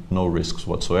running no risks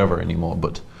whatsoever anymore.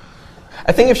 But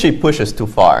I think if she pushes too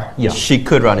far, yeah, she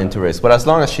could run into risk. But as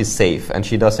long as she's safe and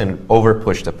she doesn't over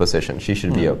push the position, she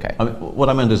should be okay. I mean, what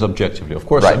I meant is objectively. Of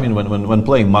course, right. I mean, when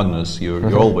playing Magnus,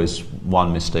 you're always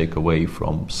one mistake away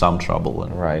from some trouble.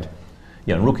 And right.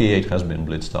 Yeah, and rook e8 has been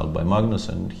blitzed out by Magnus,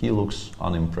 and he looks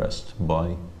unimpressed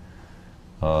by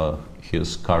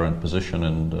his current position,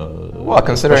 and well,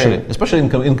 considering especially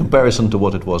in comparison to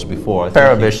what it was before.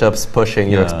 Pair of bishops pushing,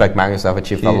 you expect Magnus to have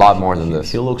achieved a lot more than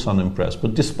this. He looks unimpressed,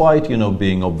 but despite, you know,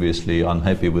 being obviously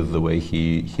unhappy with the way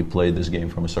he played this game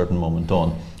from a certain moment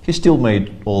on, he still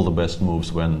made all the best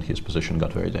moves when his position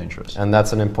got very dangerous. And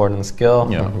that's an important skill.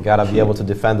 Yeah. You gotta be able to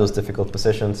defend those difficult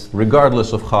positions,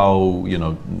 regardless of how, you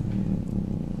know,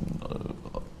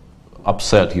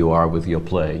 upset you are with your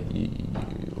play.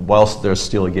 Whilst there's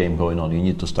still a game going on, you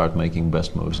need to start making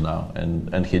best moves now,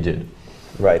 and he did,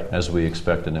 right, as we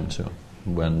expected him to,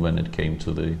 when it came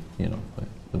to the, you know,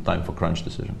 the time for crunch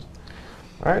decisions.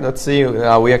 All right, let's see.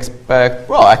 We expect.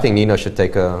 Well, I think Nino should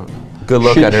take a good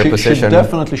look at her position. She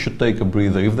definitely should take a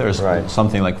breather. If there's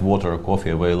something like water or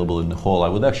coffee available in the hall, I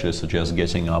would actually suggest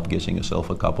getting up, getting yourself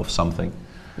a cup of something.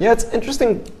 Yeah, it's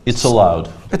interesting. It's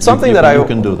allowed. It's something you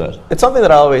can do that. It's something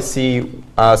that I always see,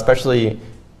 especially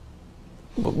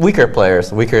weaker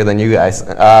players, weaker than you guys.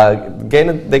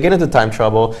 They get into time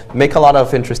trouble, make a lot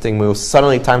of interesting moves.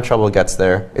 Suddenly, time trouble gets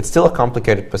there. It's still a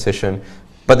complicated position,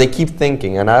 but they keep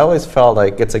thinking. And I always felt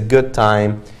like it's a good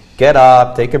time. Get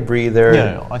up, take a breather.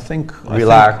 Yeah, I think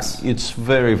relax. It's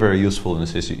very, very useful in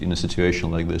a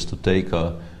situation like this to take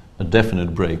a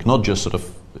definite break, not just sort of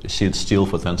sit still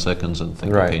for 10 seconds and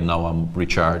think, okay, now I'm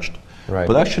recharged. Right.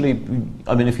 But actually,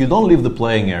 I mean, if you don't leave the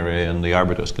playing area and the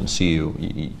arbiters can see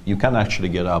you, you can actually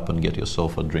get up and get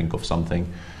yourself a drink of something,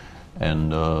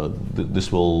 and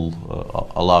this will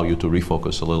allow you to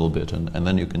refocus a little bit, and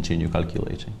then you continue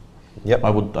calculating. Yep. I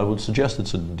would suggest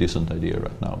it's a decent idea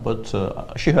right now, but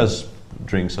she has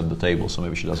drinks at the table, so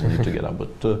maybe she doesn't need to get up.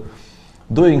 But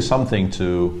doing something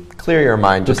to clear your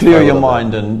mind, to clear your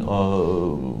mind, and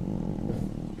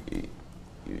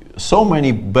so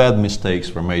many bad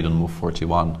mistakes were made on move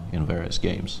 41 in various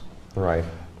games. Right.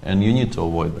 And you need to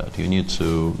avoid that. You need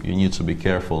to be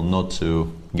careful not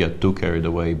to get too carried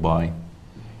away by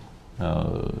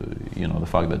you know, the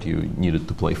fact that you needed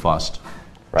to play fast.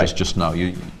 Right. Just now.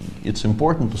 It's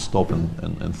important to stop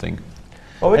and think.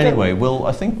 Well, anyway,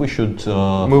 I think we should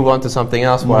move on to something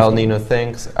else while Nino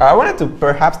thinks. I wanted to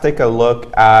perhaps take a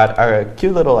look at a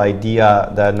cute little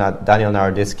idea that Daniel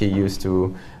Naroditsky used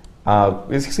to.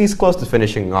 He's close to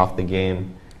finishing off the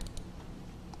game.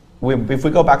 If we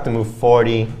go back to move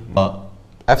 40,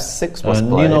 f6 was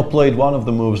played. Nino played one of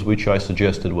the moves which I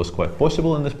suggested was quite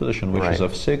possible in this position, which is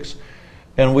f6.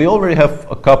 And we already have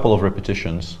a couple of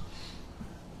repetitions.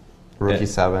 Rook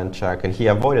e7 check, and he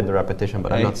avoided the repetition,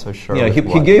 but I'm not so sure. Yeah,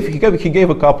 he gave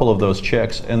a couple of those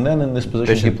checks, and then in this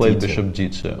position he played bishop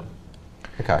d2.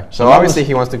 Okay, so obviously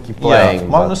he wants to keep playing. Yeah,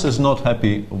 Magnus is not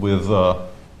happy with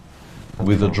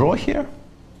the draw here,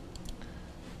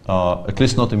 at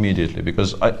least not immediately,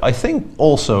 because I think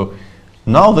also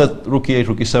now that rook e8,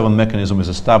 rook e7 mechanism is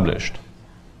established,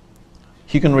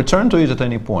 he can return to it at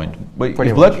any point. But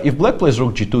if black plays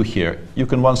rook g2 here, you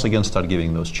can once again start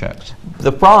giving those checks.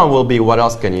 The problem will be, what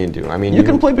else can you do? I mean, you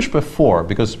can play bishop f4,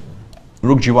 because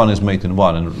rook g1 is mate in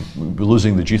 1, and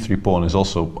losing the g3 pawn is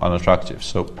also unattractive.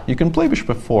 So you can play bishop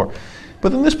f4.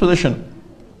 But in this position,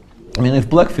 I mean, if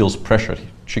black feels pressured,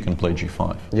 she can play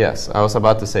g5. Yes, I was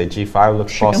about to say g5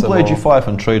 looks possible. She can play g5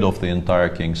 and trade off the entire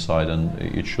king side, and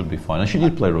it should be fine. And she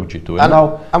did play rook g2. And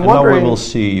now we will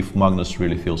see if Magnus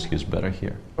really feels he's better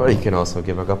here. Well, he can also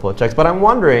give a couple of checks. But I'm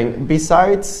wondering,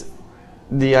 besides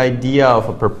the idea of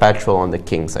a perpetual on the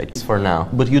king side, for now.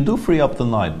 But you do free up the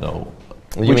knight, though.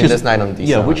 You mean this knight on d7?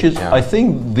 Yeah, which is, I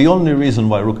think, the only reason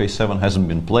why rook a7 hasn't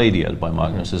been played yet by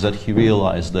Magnus is that he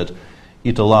realized that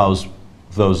it allows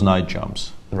those knight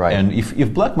jumps. Right. And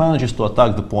if black manages to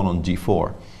attack the pawn on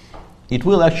d4, it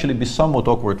will actually be somewhat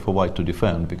awkward for white to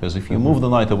defend, because if you move the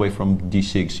knight away from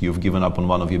d6, you've given up on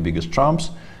one of your biggest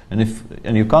trumps,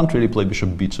 and you can't really play bishop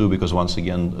b2 because once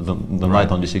again the knight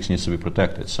on d6 needs to be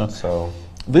protected. So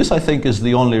this, I think, is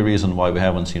the only reason why we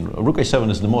haven't seen rook a7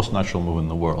 is the most natural move in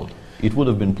the world. It would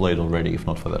have been played already if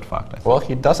not for that fact, I think. Well,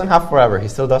 he doesn't have forever. He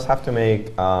still does have to make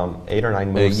 8 or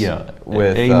 9 moves.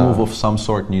 With a move of some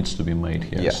sort needs to be made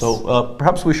here. Yes. So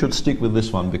perhaps we should stick with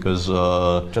this one because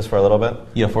just for a little bit.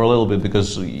 Yeah, for a little bit,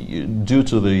 because due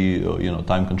to the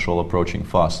time control approaching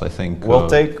fast, I think we'll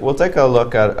take a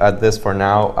look at this for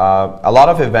now. A lot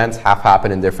of events have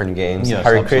happened in different games. Yes,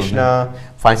 Hare Krishna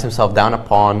finds himself down a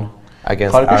pawn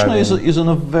against Hare Krishna is in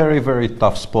a very, very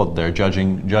tough spot there,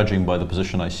 judging by the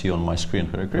position I see on my screen.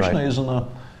 Hare Krishna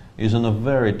is in a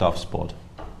very tough spot.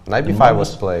 Knight b5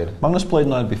 was played. Magnus played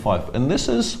knight b5, and this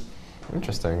is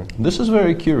interesting. This is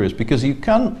very curious because you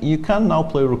can now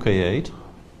play rook a8,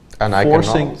 and I can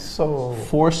also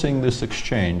forcing this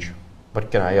exchange.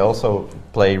 But can I also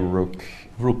play rook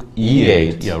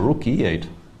e8? Yeah, rook e8.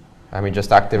 I mean,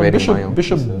 just activating my own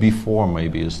bishop pieces. b4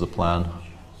 maybe is the plan.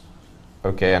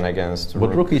 Okay, and against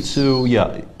but rook e2,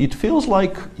 yeah, it feels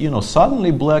like suddenly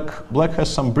black has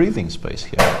some breathing space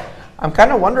here. I'm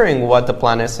kind of wondering what the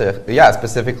plan is.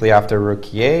 Specifically after rook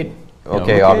e8.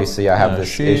 Okay, obviously I have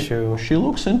this issue. She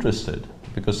looks interested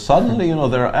because suddenly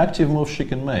there are active moves she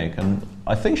can make, and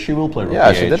I think she will play rook e8.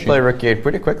 Yeah, she did play rook e8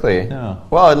 pretty quickly. Yeah.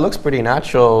 Well, it looks pretty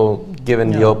natural given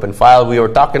the open file. We were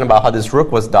talking about how this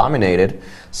rook was dominated.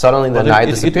 Suddenly the knight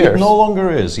disappears. It no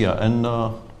longer is, yeah, and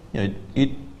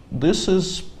this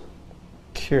is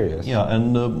curious. Yeah,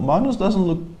 and Magnus doesn't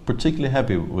look particularly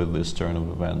happy with this turn of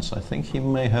events. I think he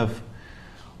may have.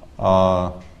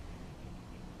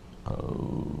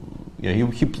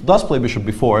 He does play bishop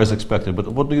before as expected, but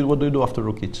what do you do after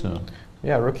rook e2?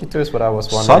 Yeah, rook e2 is what I was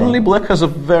wondering. Suddenly, black has a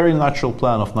very natural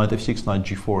plan of knight f6, knight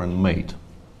g4, and mate.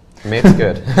 Mate's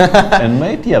good. And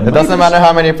mate, yeah. It doesn't matter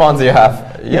how many pawns you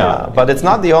have. Yeah, but it's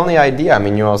not the only idea. I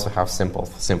mean, you also have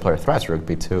simpler threats. Rook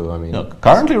b2. I mean,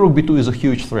 currently rook b2 is a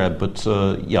huge threat, but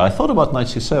I thought about knight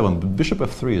c7. But bishop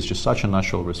f3 is just such a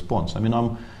natural response. I mean,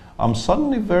 I'm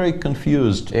suddenly very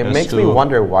confused. It makes me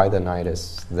wonder why the knight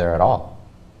is there at all.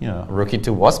 Yeah, rook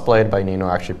e2 was played by Nino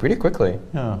actually pretty quickly.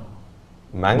 Yeah.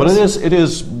 Magnus, but it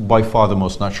is by far the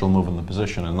most natural move in the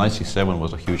position, and knight c7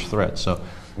 was a huge threat. So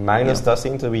Magnus does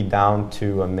seem to be down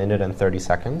to 1 minute and 30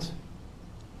 seconds.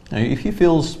 If he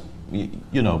feels,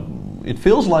 it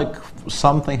feels like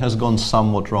something has gone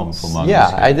somewhat wrong for Magnus.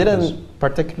 Yeah, I didn't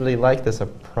particularly like this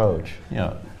approach.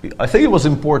 Yeah, I think it was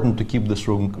important to keep this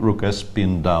rook as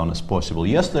pinned down as possible.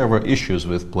 Yes, there were issues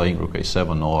with playing rook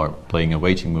a7 or playing a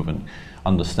waiting move, and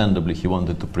understandably he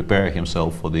wanted to prepare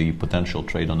himself for the potential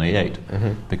trade on a8,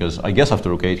 because I guess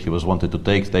after rook 8 he was wanted to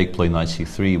take, play knight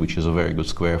c3, which is a very good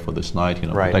square for this knight,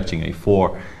 protecting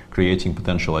a4, creating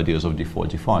potential ideas of d4,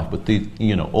 d5.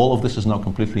 But all of this is now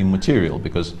completely immaterial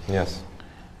because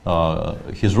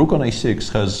his rook on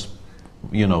a6 has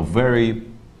very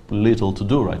little to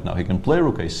do right now. He can play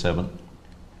rook a7.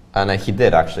 And he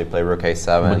did actually play rook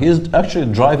a7. But he's actually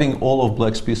driving all of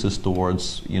black's pieces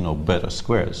towards, better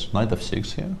squares. Knight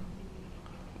f6 here.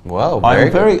 Well,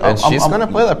 and she's going to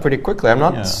play that pretty quickly. I'm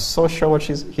not so sure what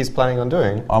he's planning on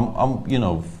doing.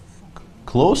 I'm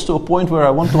close to a point where I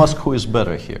want to ask who is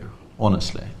better here,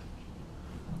 honestly.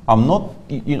 I'm not,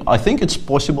 I think it's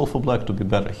possible for black to be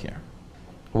better here.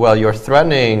 Well, you're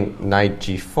threatening knight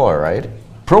g4, right?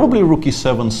 Probably rook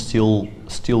e7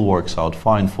 still works out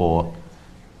fine for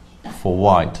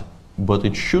white, but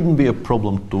it shouldn't be a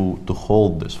problem to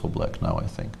hold this for black now, I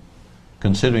think,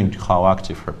 considering how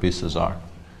active her pieces are.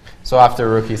 So after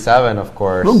rook e7, of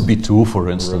course, rook b2, for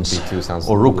instance, rook b2 sounds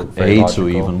or rook a2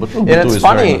 even. But rook and b2 it's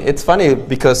funny. It's funny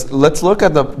because let's look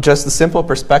at just the simple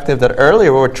perspective that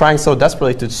earlier we were trying so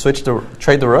desperately to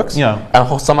trade the rooks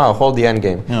and somehow hold the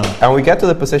endgame, and we get to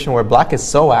the position where black is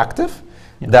so active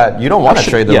that you don't want to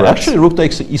trade the rooks. Actually, rook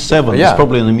takes e7 is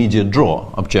probably an immediate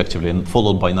draw, objectively, and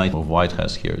followed by knight of white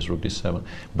has here is rook d7.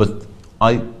 But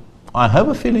I have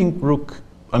a feeling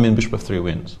bishop f3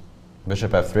 wins.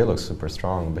 Bishop f3 looks super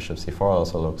strong. Bishop c4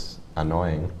 also looks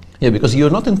annoying. Yeah, because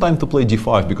you're not in time to play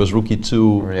d5 because rook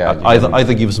e2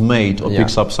 either gives mate or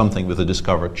picks up something with a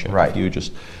discovered check. Right. You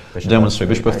just demonstrate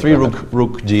bishop f3,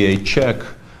 rook d8 check,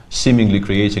 seemingly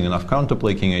creating enough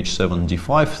counterplay, king h7,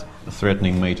 d5,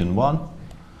 threatening mate in 1.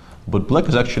 But black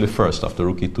is actually first after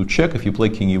rook e2 check. If you play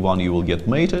king e1, you will get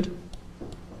mated.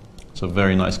 It's a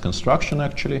very nice construction,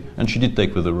 actually. And she did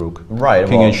take with the rook. Right.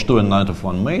 King h2 and knight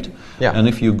f1 mate. Yeah. And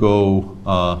if you go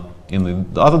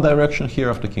in the other direction here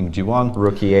after king g1.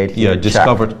 Rook e8. Yeah,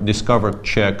 discovered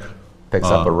check. Picks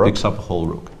up a rook. Picks up a whole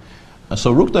rook.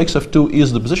 So rook takes f2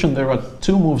 is the position. There are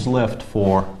 2 moves left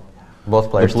for both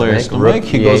players to make.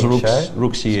 He goes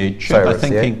rook c8 check. Sorry, I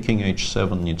think king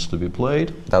h7 needs to be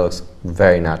played. That looks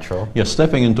very natural. Yeah,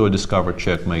 stepping into a discovered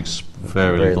check makes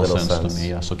very little sense to me.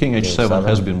 Yeah, so king h7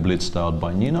 has been blitzed out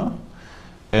by Nino.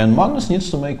 And Magnus needs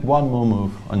to make one more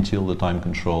move until the time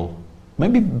control.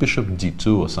 Maybe bishop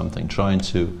d2 or something, trying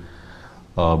to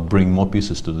bring more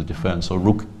pieces to the defense. Or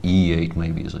rook e8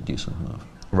 maybe is a decent move.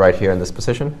 Right here in this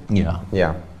position? Yeah.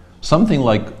 Yeah. Something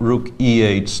like rook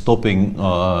e8 stopping.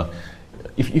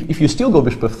 If you still go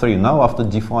bishop f3, now after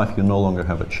d5 you no longer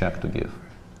have a check to give.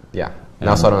 Yeah.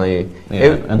 Now suddenly...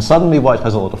 Yeah, and suddenly white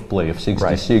has a lot of play, f6,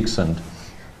 d6, and...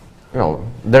 You know,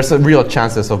 there's a real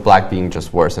chances of black being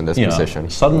just worse in this position.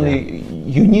 Suddenly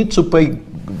you need to pay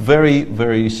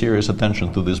very serious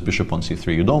attention to this bishop on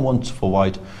c3. You don't want for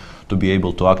white to be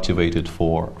able to activate it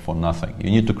for nothing.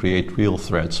 You need to create real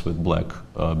threats with black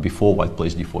before white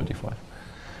plays d4, d5.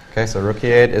 Okay, so rook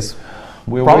e8 is...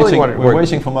 We're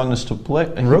waiting for Magnus to play.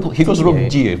 He goes rook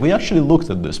d8. We actually looked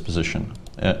at this position.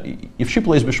 If she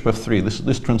plays bishop f3,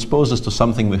 this transposes to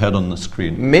something we had on the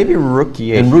screen. Maybe rook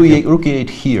e8. And rook e8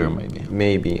 here, maybe.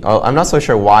 Maybe. I'm not so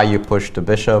sure why you pushed the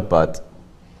bishop, but...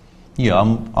 Yeah,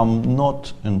 I'm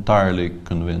not entirely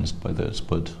convinced by this,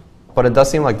 but... But it does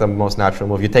seem like the most natural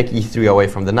move. You take e3 away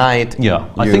from the knight. Yeah,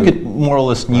 I think it more or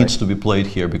less needs to be played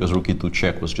here because rook e2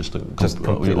 check was just a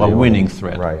winning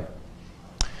threat. Right.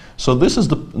 So this is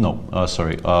the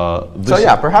so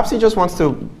yeah, perhaps he just wants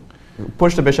to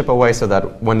push the bishop away so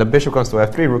that when the bishop comes to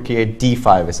f3, rook e8,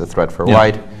 d5 is a threat for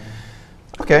white.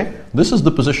 Okay. This is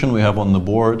the position we have on the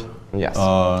board. Yes.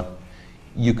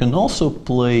 You can also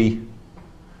play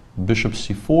bishop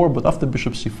c4, but after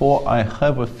bishop c4, I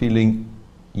have a feeling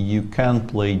you can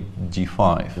play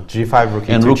d5. g5, rook e2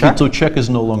 and rook check? e2 check is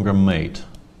no longer mate.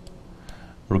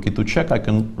 Rook e2 check I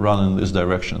can run in this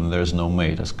direction. There's no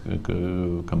mate as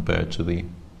compared to the...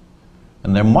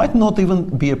 And there might not even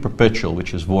be a perpetual,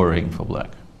 which is worrying for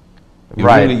black.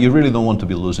 You really don't want to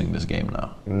be losing this game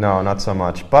now. No, not so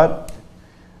much. But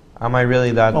am I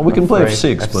really that... Well, we can play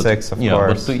f6. f6, but, of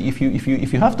course. But if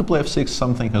you have to play f6,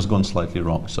 something has gone slightly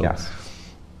wrong. So. Yes.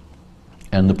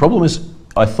 And the problem is,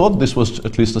 I thought this was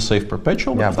at least a safe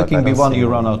perpetual, but after king b1 you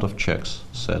run out of checks,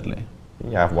 sadly.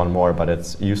 You have one more, but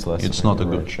it's useless. It's not a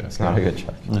good check. It's not a good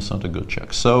check. It's not a good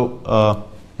check. So,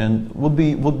 and would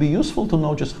be useful to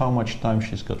know just how much time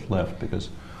she's got left, because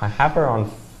I have her on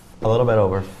a little bit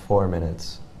over 4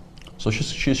 minutes. So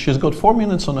she's got 4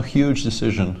 minutes on a huge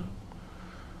decision,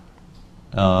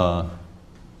 and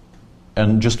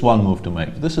just one move to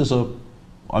make. This is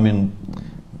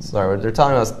Sorry, they're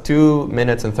telling us 2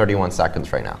 minutes and 31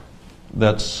 seconds right now.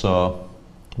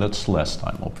 That's less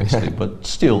time, obviously, but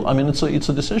still, I mean, it's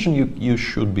a decision you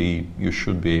should be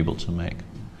able to make.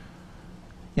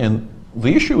 And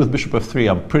the issue with bishop f3,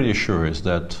 I'm pretty sure, is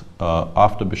that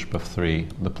after bishop f3,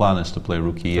 the plan is to play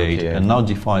rook e8, and now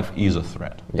d5 is a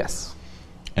threat. Yes.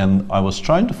 And I was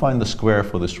trying to find the square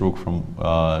for this rook from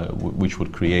which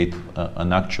would create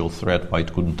an actual threat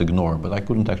white couldn't ignore, but I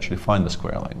couldn't actually find the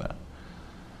square like that.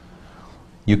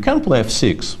 You can play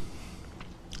f6.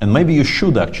 And maybe you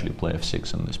should actually play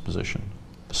f6 in this position,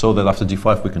 so that after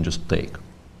d5 we can just take.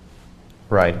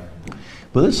 Right.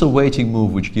 But it's a waiting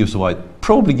move which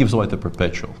probably gives white a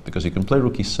perpetual, because you can play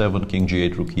rook e7, king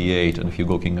g8, rook e8, and if you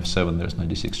go king f7, there's knight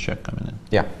d6 check coming in.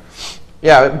 Yeah.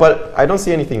 Yeah, but I don't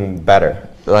see anything better.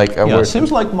 Like it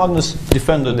seems like Magnus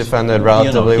defended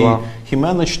relatively well. He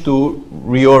managed to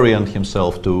reorient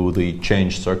himself to the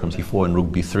changed circumstance e4 and rook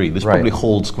b3. This probably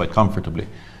holds quite comfortably.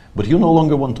 But you no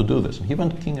longer want to do this. And he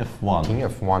went king f1. King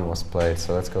f1 was played,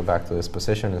 so let's go back to this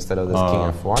position instead of this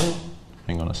king f1.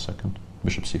 Hang on a second.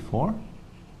 Bishop c4?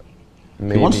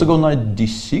 Maybe. He wants to go knight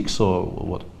d6 or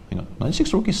what? Hang on. Knight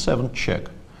d6, rook e7, check.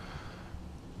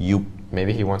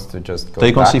 Maybe he wants to just go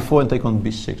take back. on c4 and take on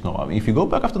b6. No, I mean, if you go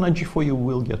back after knight g4, you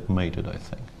will get mated, I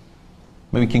think.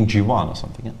 Maybe king g1 or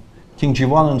something, yeah? King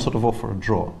g1 and sort of offer a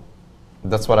draw.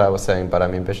 That's what I was saying, but I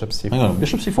mean bishop c4. Hang on,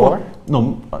 bishop c4?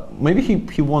 No, maybe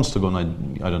he wants to go knight,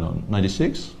 I don't know, knight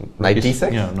d6? Knight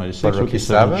d6? Yeah, knight d6, rook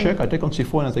e7, check. I take on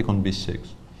c4 and I take on b6.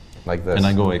 Like this. And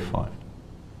I go a5.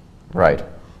 Right.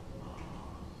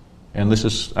 And this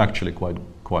is actually quite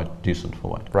decent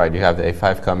for white. Right, you have the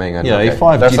a5 coming. And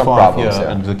a5, there's d5, some problems,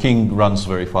 and the king runs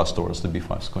very fast towards the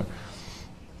b5 square.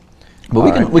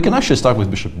 But we can actually start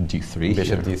with bishop d3.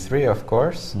 Bishop d3, of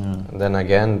course. Yeah. And then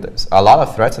again, a lot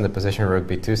of threats in the position. Rook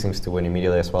b2 seems to win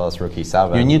immediately, as well as rook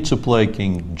e7. You need to play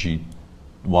king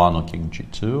g1 or king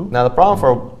g2. Now the problem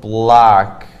for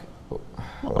black,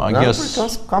 Well, I guess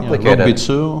it's complicated. Rook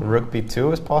b2. Rook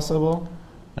b2 is possible.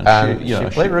 And she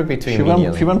played Rook b2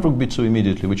 immediately. She went Rook b2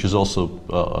 immediately, which is also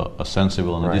a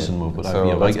sensible and a decent move. But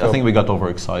I think we got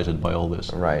overexcited by all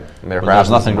this. Right. There's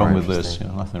nothing wrong with this.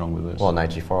 Nothing wrong with this. Well,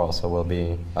 knight g4 also will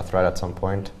be a threat at some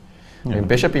point. I mean,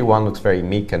 bishop e1 looks very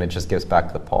meek, and it just gives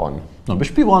back the pawn. No,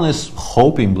 bishop e1 is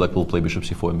hoping black will play bishop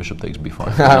c4 and bishop takes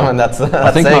b5. And that's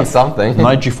saying something.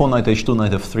 Knight g4, knight h2,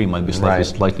 knight f3 might be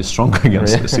slightly stronger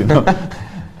against this.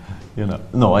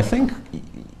 No, I think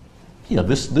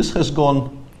this has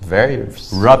gone very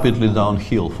rapidly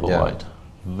downhill for white,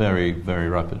 very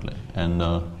rapidly, and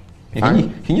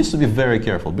he needs to be very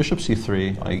careful. Bishop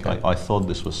c3. I thought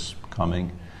this was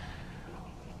coming,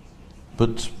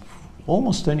 but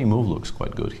almost any move looks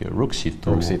quite good here. Rook c2.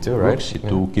 Rook c2, right? Rook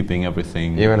c2, keeping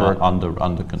everything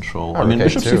under control. I mean,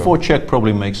 bishop c4 check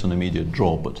probably makes an immediate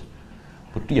draw, but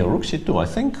yeah, rook c2. I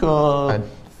think I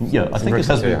think it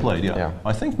has been played. Yeah.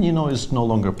 I think Nino is no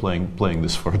longer playing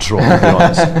this for a draw. To be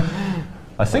honest,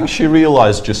 I think she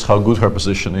realized just how good her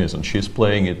position is, and she's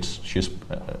playing it.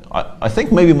 I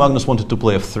think maybe Magnus wanted to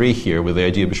play f3 here with the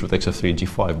idea bishop takes f3,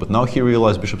 g5, but now he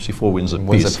realized bishop c4 wins a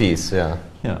piece. Yeah.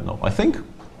 No, I think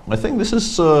this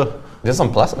is this is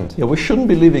unpleasant. Yeah, we shouldn't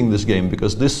be leaving this game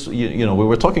because this, we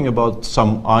were talking about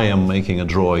some IM making a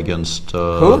draw against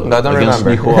who? No, I don't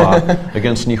remember.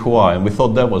 Against Nihua, and we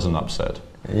thought that was an upset.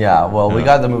 Yeah, well, we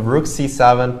got the move rook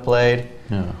c7 played.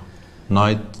 Yeah,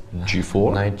 knight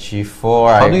g4. Knight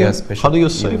g4. I guess. How do you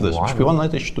save this? Bishop e1,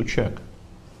 knight h2 check.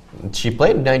 She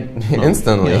played knight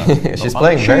instantly. Yeah. She's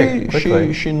playing very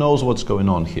quickly. She knows what's going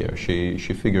on here. She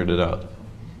figured it out.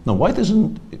 No, white is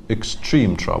in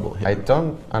extreme trouble here. I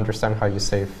don't understand how you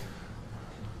save.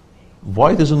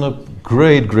 White is in a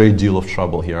great deal of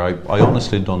trouble here. I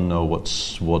honestly don't know what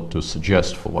to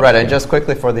suggest for white. Right, and just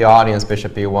quickly for the audience,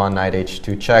 bishop e1, knight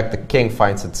h2 check. The king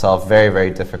finds itself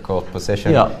very difficult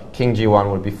position. Yeah. King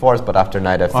g1 would be forced, but after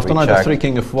knight f3 after knight f3,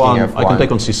 king f1, I can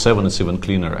take on c7. It's even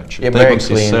cleaner actually. Yeah, very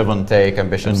clean. C7, take and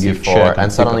bishop c4,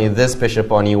 and suddenly this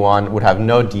bishop on e1 would have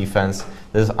no defense.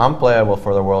 This is unplayable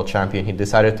for the world champion. He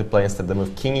decided to play instead the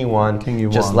move king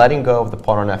e1, just letting go of the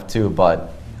pawn on f2.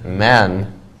 But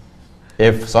man,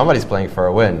 if somebody's playing for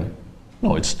a win,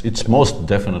 no, it's most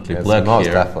definitely black here. It's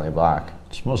most definitely black.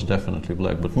 It's most definitely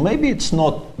black, but maybe it's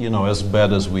not as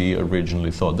bad as we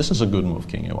originally thought. This is a good move,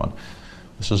 king e1.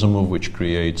 This is a move which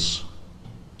creates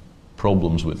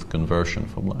problems with conversion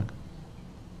for black.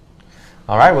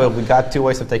 All right, well, we got two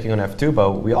ways of taking on f2,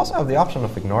 but we also have the option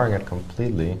of ignoring it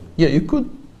completely. Yeah, you could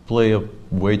play a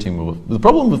waiting move. The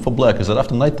problem for black is that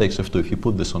after knight takes f2, if you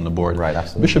put this on the board,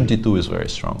 bishop d2 is very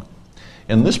strong.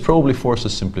 And this probably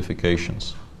forces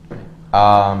simplifications.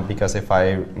 Because if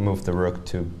I move the rook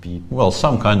to b... Well,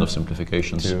 some kind of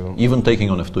simplifications. Even taking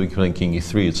on f2, playing king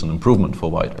e3, it's an improvement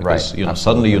for white. Because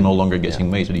suddenly you're no longer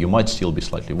getting mated. You might still be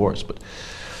slightly worse, but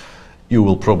you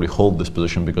will probably hold this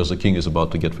position because the king is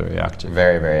about to get very active.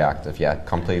 Very active, yeah.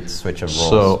 Complete switch of roles.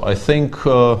 So I think,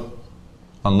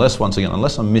 unless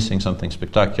I'm missing something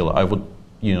spectacular, I would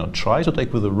try to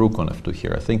take with the rook on f2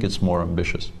 here. I think it's more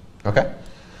ambitious. Okay.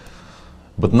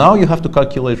 But now you have to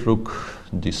calculate rook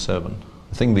d7.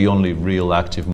 I think the only real active